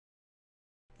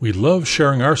We love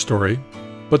sharing our story,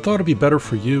 but thought it'd be better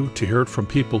for you to hear it from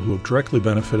people who have directly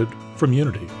benefited from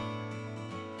Unity.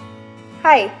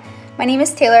 Hi, my name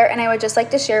is Taylor, and I would just like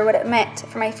to share what it meant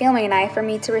for my family and I for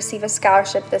me to receive a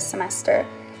scholarship this semester.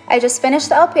 I just finished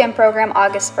the LPN program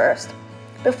August 1st.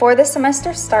 Before the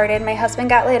semester started, my husband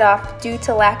got laid off due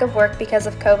to lack of work because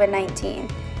of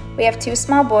COVID-19. We have two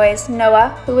small boys,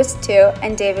 Noah, who was 2,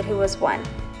 and David, who was 1.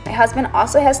 My husband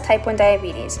also has type 1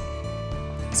 diabetes.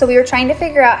 So we were trying to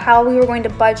figure out how we were going to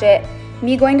budget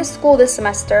me going to school this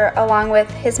semester, along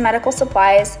with his medical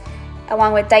supplies,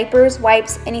 along with diapers,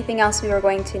 wipes, anything else we were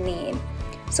going to need.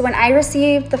 So when I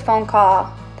received the phone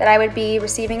call that I would be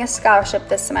receiving a scholarship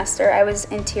this semester, I was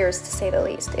in tears, to say the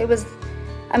least. It was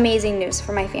amazing news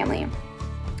for my family.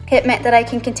 It meant that I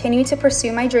can continue to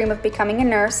pursue my dream of becoming a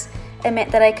nurse. It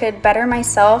meant that I could better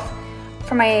myself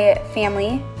for my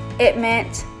family. It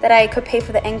meant that I could pay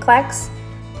for the NCLEX.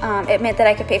 It meant that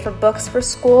I could pay for books for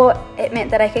school. It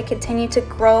meant that I could continue to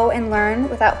grow and learn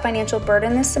without financial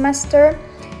burden this semester.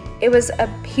 It was a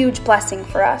huge blessing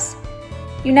for us.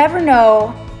 You never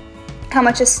know how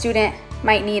much a student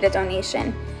might need a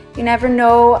donation. You never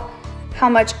know how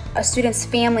much a student's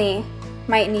family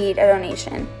might need a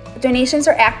donation. Donations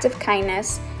are acts of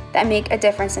kindness that make a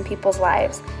difference in people's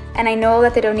lives. And I know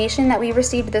that the donation that we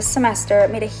received this semester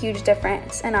made a huge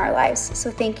difference in our lives. So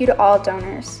thank you to all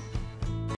donors.